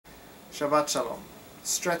Shabbat Shalom.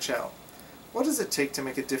 Stretch out. What does it take to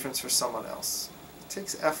make a difference for someone else? It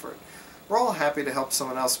takes effort. We're all happy to help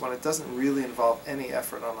someone else when it doesn't really involve any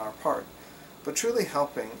effort on our part. But truly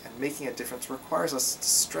helping and making a difference requires us to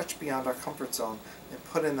stretch beyond our comfort zone and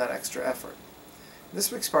put in that extra effort. In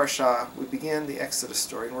this week's Parshat, we begin the Exodus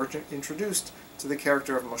story and we're introduced to the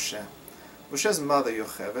character of Moshe. Moshe's mother,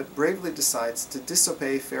 Yocheved, bravely decides to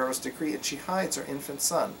disobey Pharaoh's decree and she hides her infant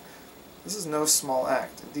son. This is no small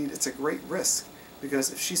act. Indeed, it's a great risk,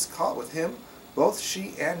 because if she's caught with him, both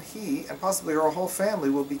she and he, and possibly her whole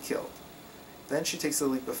family, will be killed. Then she takes a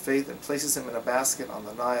leap of faith and places him in a basket on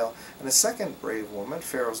the Nile, and a second brave woman,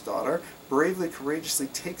 Pharaoh's daughter, bravely, courageously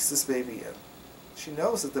takes this baby in. She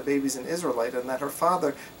knows that the baby's an Israelite and that her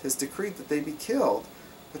father has decreed that they be killed,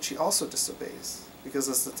 but she also disobeys, because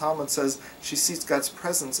as the Talmud says, she sees God's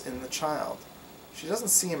presence in the child. She doesn't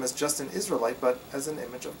see him as just an Israelite, but as an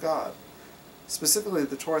image of God. Specifically,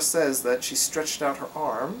 the Torah says that she stretched out her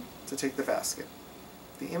arm to take the basket.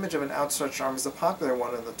 The image of an outstretched arm is a popular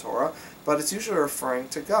one in the Torah, but it's usually referring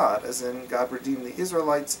to God, as in God redeemed the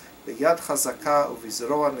Israelites, b'yad chazaka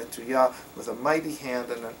uvizroa netuya, with a mighty hand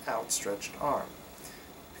and an outstretched arm.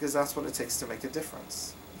 Because that's what it takes to make a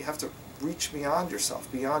difference. You have to reach beyond yourself,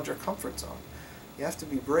 beyond your comfort zone. You have to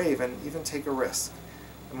be brave and even take a risk.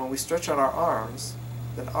 And when we stretch out our arms,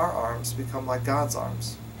 then our arms become like God's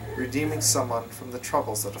arms, redeeming someone from the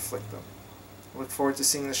troubles that afflict them. I look forward to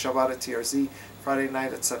seeing the Shabbat at TRZ Friday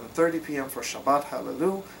night at 7:30 p.m. for Shabbat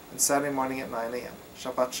Hallelu and Saturday morning at 9 a.m.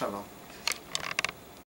 Shabbat Shalom.